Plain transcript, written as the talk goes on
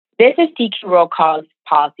This is CQ Roll Call's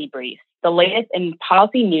Policy Brief, the latest in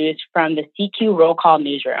policy news from the CQ Roll Call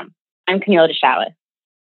newsroom. I'm Camila Deschales.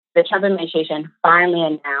 The Trump administration finally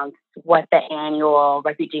announced what the annual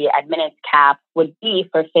refugee admittance cap would be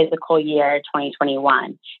for fiscal year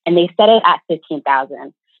 2021, and they set it at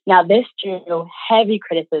 15,000. Now, this drew heavy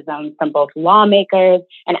criticism from both lawmakers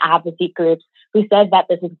and advocacy groups who said that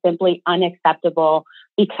this is simply unacceptable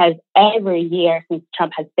because every year since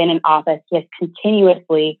Trump has been in office, he has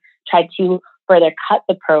continuously tried to further cut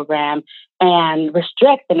the program and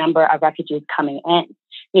restrict the number of refugees coming in.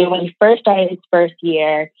 When he first started his first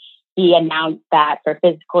year, he announced that for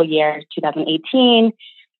fiscal year 2018,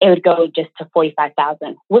 it would go just to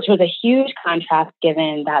 45,000, which was a huge contrast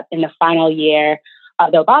given that in the final year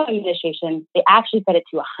of the Obama administration, they actually set it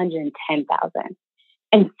to 110,000.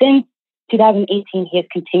 And since 2018, he has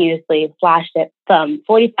continuously slashed it from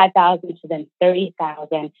 45,000 to then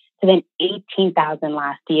 30,000 to then 18,000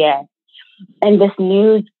 last year. And this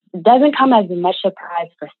news doesn't come as much surprise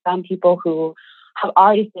for some people who have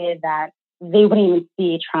already said that they wouldn't even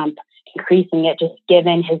see Trump increasing it just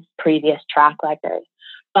given his previous track record.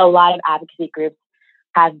 But a lot of advocacy groups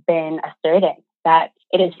have been asserting that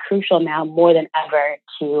it is crucial now more than ever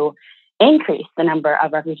to increase the number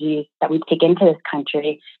of refugees that we take into this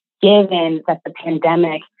country, given that the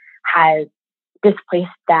pandemic has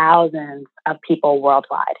displaced thousands of people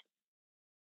worldwide.